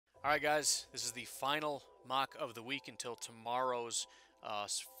All right, guys, this is the final mock of the week until tomorrow's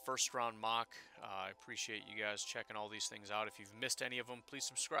first round mock. I appreciate you guys checking all these things out. If you've missed any of them, please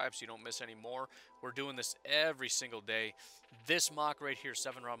subscribe so you don't miss any more. We're doing this every single day. This mock right here,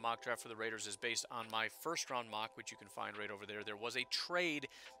 7-round mock draft for the Raiders, is based on my first round mock, which you can find right over there. There was a trade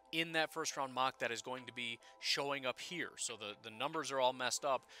in that first round mock that is going to be showing up here. So the numbers are all messed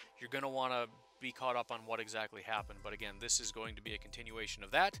up. You're going to want to be caught up on what exactly happened. But again, this is going to be a continuation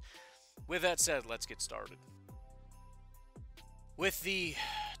of that. With that said, let's get started. With the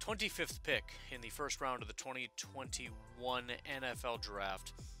 25th pick in the first round of the 2021 NFL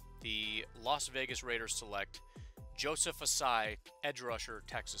Draft, the Las Vegas Raiders select Joseph Ossai, edge rusher,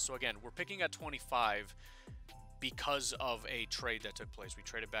 Texas. So again, we're picking at 25 because of a trade that took place. We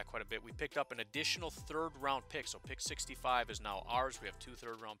traded back quite a bit. We picked up an additional third-round pick, so pick 65 is now ours. We have 2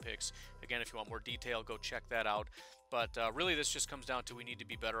 third-round picks. Again, if you want more detail, go check that out. But really, this just comes down to we need to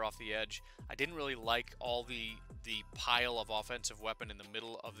be better off the edge. I didn't really like all the pile of offensive weapon in the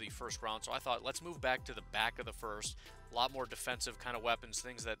middle of the first round, so I thought let's move back to the back of the first. A lot more defensive kind of weapons,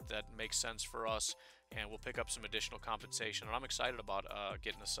 things that make sense for us, and we'll pick up some additional compensation. And I'm excited about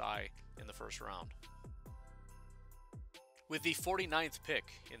getting Ossai in the first round. With the 49th pick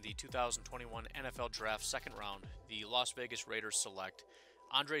in the 2021 NFL Draft second round, the Las Vegas Raiders select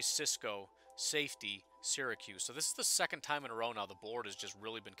Cisco, safety, Syracuse. So this is the second time in a row now the board has just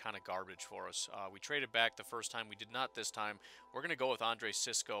really been kind of garbage for us. We traded back the first time. We did not this time. We're going to go with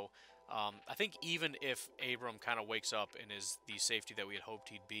Cisco. I think even if Ibrahim kind of wakes up and is the safety that we had hoped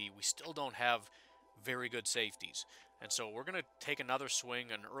he'd be, we still don't have very good safeties. And so we're going to take another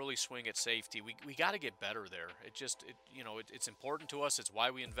swing, an early swing at safety. We got to get better there. It's important to us. It's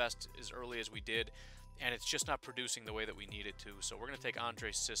why we invest as early as we did, and it's just not producing the way that we need it to. So we're going to take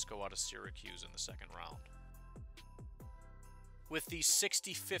Cisco out of Syracuse in the second round. With the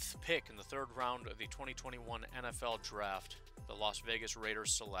 65th pick in the third round of the 2021 NFL Draft, the Las Vegas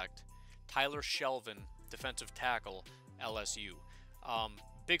Raiders select Shelvin, defensive tackle, LSU.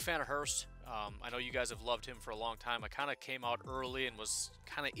 Big fan of Hurst. I know you guys have loved him for a long time. I kind of came out early and was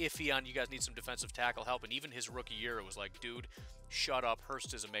kind of iffy on you guys need some defensive tackle help. And even his rookie year, it was like, dude, shut up.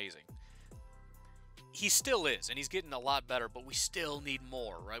 Hurst is amazing. He still is, and he's getting a lot better, but we still need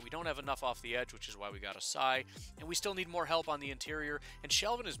more, right? We don't have enough off the edge, which is why we got Ossai, and we still need more help on the interior. And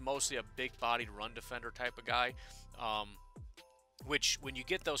Shelvin is mostly a big-bodied run defender type of guy. Which, when you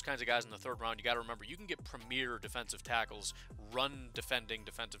get those kinds of guys in the third round, you got to remember, you can get premier defensive tackles, run-defending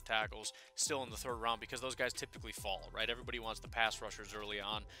defensive tackles, still in the third round because those guys typically fall, right? Everybody wants the pass rushers early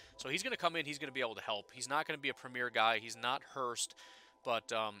on. So he's going to come in, he's going to be able to help. He's not going to be a premier guy. He's not Hurst,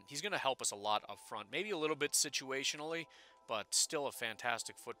 but he's going to help us a lot up front. Maybe a little bit situationally, but still a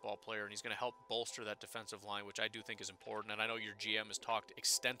fantastic football player, and he's going to help bolster that defensive line, which I do think is important. And I know your GM has talked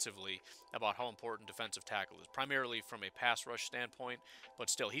extensively about how important defensive tackle is, primarily from a pass rush standpoint, but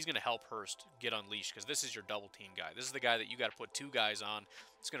still, he's going to help Hurst get unleashed because this is your double team guy. This is the guy that you got to put 2 guys on.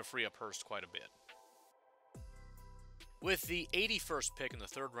 It's going to free up Hurst quite a bit. With the 81st pick in the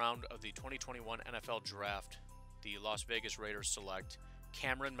third round of the 2021 NFL Draft, the Las Vegas Raiders select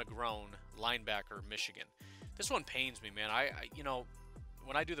McGrone, linebacker, Michigan. This one pains me, man.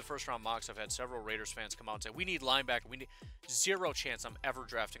 When I do the first round mocks, I've had several Raiders fans come out and say, we need linebacker. We need zero chance I'm ever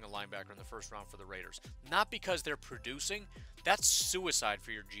drafting a linebacker in the first round for the Raiders. Not because they're producing. That's suicide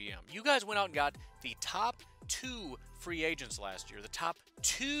for your GM. You guys went out and got the top 2 free agents last year. The top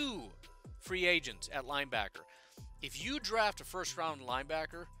 2 free agents at linebacker. If you draft a first round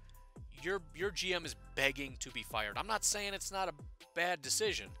linebacker, your GM is begging to be fired. I'm not saying it's not a bad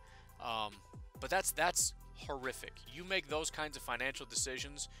decision, but that's horrific. You make those kinds of financial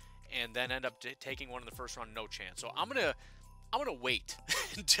decisions and then end up taking one in the first round, no chance. So I'm gonna wait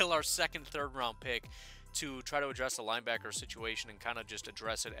until our second, third round pick to try to address the linebacker situation and kind of just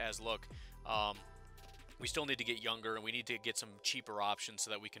address it as, look, we still need to get younger and we need to get some cheaper options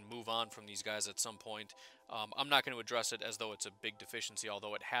so that we can move on from these guys at some point. I'm not going to address it as though it's a big deficiency,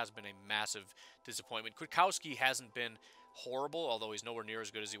 although it has been a massive disappointment. Kwiatkowski hasn't been horrible, although he's nowhere near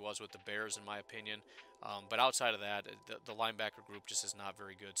as good as he was with the Bears, in my opinion. But outside of that, the linebacker group just is not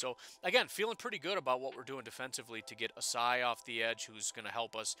very good. So, again, feeling pretty good about what we're doing defensively to get Ossai off the edge, who's going to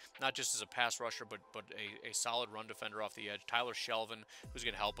help us, not just as a pass rusher, but a solid run defender off the edge. Shelvin, who's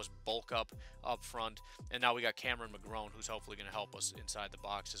going to help us bulk up front. And now we got McGrone, who's hopefully going to help us inside the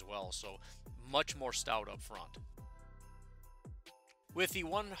box as well. So, much more stout up front. With the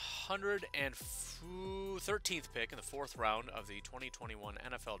 113th pick in the fourth round of the 2021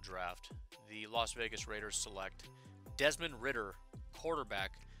 NFL Draft, the Las Vegas Raiders select Desmond Ridder,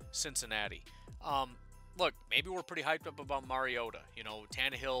 quarterback, Cincinnati. look, maybe we're pretty hyped up about Mariota. You know,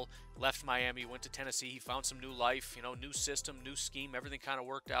 Tannehill left Miami, went to Tennessee. He found some new life, you know, new system, new scheme. Everything kind of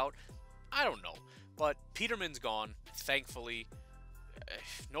worked out. I don't know. But Peterman's gone, thankfully.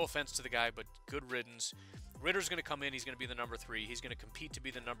 No offense to the guy, but good riddance. Ritter's going to come in. He's going to be the number 3. He's going to compete to be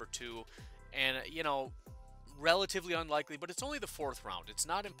the number 2. And, you know, relatively unlikely, but it's only the 4th round. It's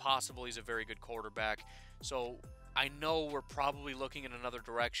not impossible. He's a very good quarterback. So I know we're probably looking in another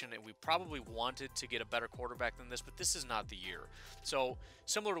direction, and we probably wanted to get a better quarterback than this, but this is not the year. So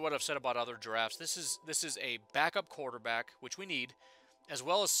similar to what I've said about other drafts, this is a backup quarterback, which we need, as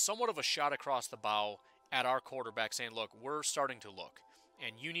well as somewhat of a shot across the bow at our quarterback saying, look, we're starting to look,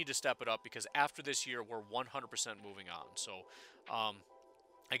 and you need to step it up because after this year, we're 100% moving on. So,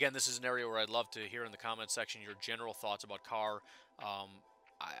 again, this is an area where I'd love to hear in the comment section your general thoughts about Carr.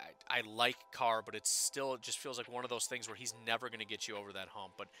 I like Carr, but it just feels like one of those things where he's never going to get you over that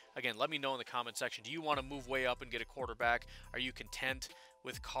hump. But again, let me know in the comment section. Do you want to move way up and get a quarterback? Are you content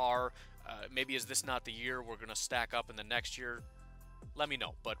with Carr? Maybe is this not the year we're going to stack up in the next year? Let me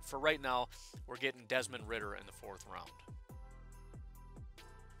know. But for right now, we're getting Desmond Ridder in the 4th round.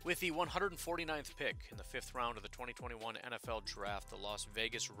 With the 149th pick in the 5th round of the 2021 NFL Draft, the Las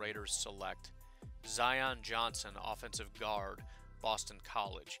Vegas Raiders select Zion Johnson, offensive guard, Boston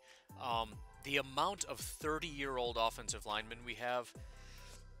College. The amount of 30-year-old offensive linemen we have,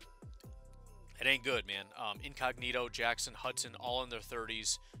 it ain't good, man. Incognito, Jackson, Hudson, all in their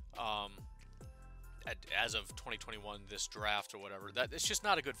 30s. As of 2021, this draft or whatever, it's just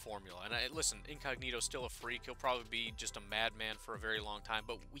not a good formula. And listen, Incognito's still a freak. He'll probably be just a madman for a very long time,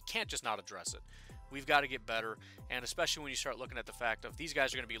 but we can't just not address it. We've got to get better, and especially when you start looking at the fact of these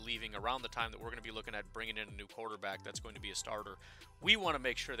guys are going to be leaving around the time that we're going to be looking at bringing in a new quarterback that's going to be a starter. We want to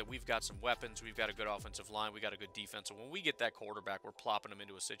make sure that we've got some weapons, we've got a good offensive line, we've got a good defense, and when we get that quarterback, we're plopping him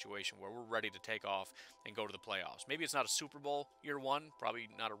into a situation where we're ready to take off and go to the playoffs. Maybe it's not a Super Bowl year one, probably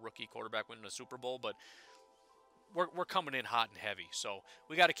not a rookie quarterback winning a Super Bowl, but we're coming in hot and heavy, so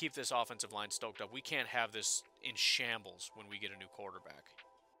we got to keep this offensive line stoked up. We can't have this in shambles when we get a new quarterback.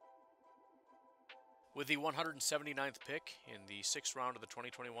 With the 179th pick in the 6th round of the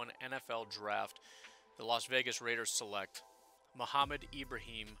 2021 NFL Draft, the Las Vegas Raiders select Mohamed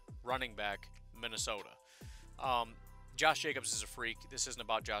Ibrahim, running back, Minnesota. Josh Jacobs is a freak. This isn't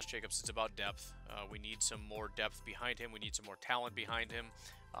about Josh Jacobs. It's about depth. We need some more depth behind him. We need some more talent behind him.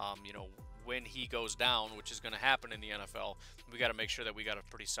 You know, when he goes down, which is going to happen in the NFL, we got to make sure that we got a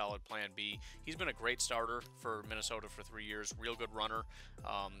pretty solid plan B. He's been a great starter for Minnesota for 3 years. Real good runner.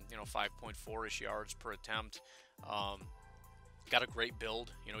 You know, 5.4-ish yards per attempt. Got a great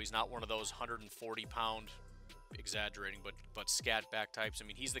build. You know, he's not one of those 140-pound, exaggerating, but scat back types. I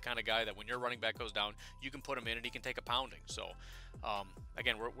mean, he's the kind of guy that when your running back goes down, you can put him in and he can take a pounding. So,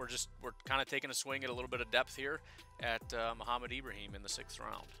 again, we're kind of taking a swing at a little bit of depth here at Mohamed Ibrahim in the 6th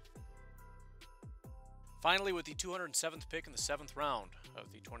round. Finally, with the 207th pick in the 7th round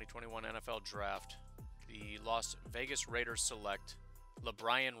of the 2021 NFL Draft, the Las Vegas Raiders select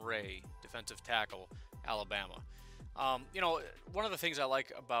LaBryan Ray, defensive tackle, Alabama. You know, one of the things I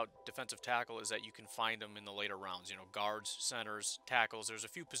like about defensive tackle is that you can find them in the later rounds. You know, guards, centers, tackles. There's a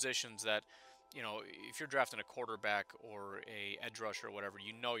few positions that, you know, if you're drafting a quarterback or a edge rusher or whatever,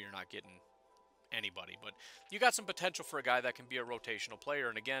 you know you're not getting anybody. But you got some potential for a guy that can be a rotational player.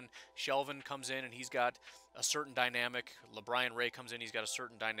 And again, Shelvin comes in and he's got a certain dynamic. LaBryan Ray comes in, he's got a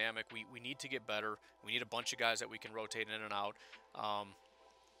certain dynamic. We need to get better. We need a bunch of guys that we can rotate in and out.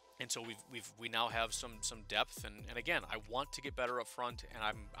 And so we now have some depth, and again, I want to get better up front, and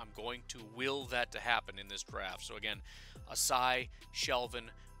I'm going to will that to happen in this draft. So again, Ossai, Shelvin,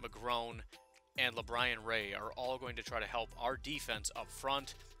 McGrone, and LaBryan Ray are all going to try to help our defense up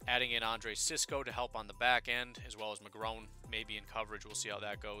front, adding in Cisco to help on the back end, as well as McGrone maybe in coverage. We'll see how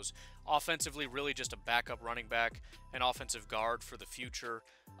that goes. Offensively, really just a backup running back, an offensive guard for the future,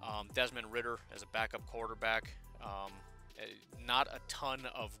 Desmond Ridder as a backup quarterback. Not a ton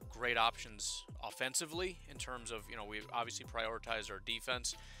of great options offensively in terms of, you know, we obviously prioritize our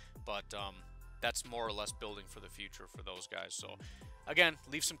defense, but that's more or less building for the future for those guys. So again,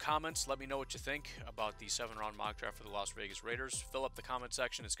 leave some comments. Let me know what you think about the 7th-round mock draft for the Las Vegas Raiders. Fill up the comment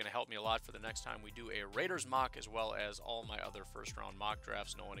section. It's going to help me a lot for the next time we do a Raiders mock, as well as all my other first-round mock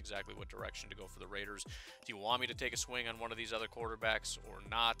drafts, knowing exactly what direction to go for the Raiders. Do you want me to take a swing on one of these other quarterbacks or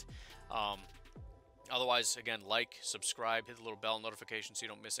not? Otherwise, again, like, subscribe, hit the little bell notification so you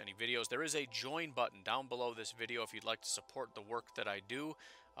don't miss any videos. There is a join button down below this video if you'd like to support the work that I do.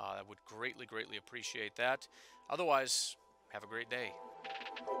 I would greatly, greatly appreciate that. Otherwise, have a great day.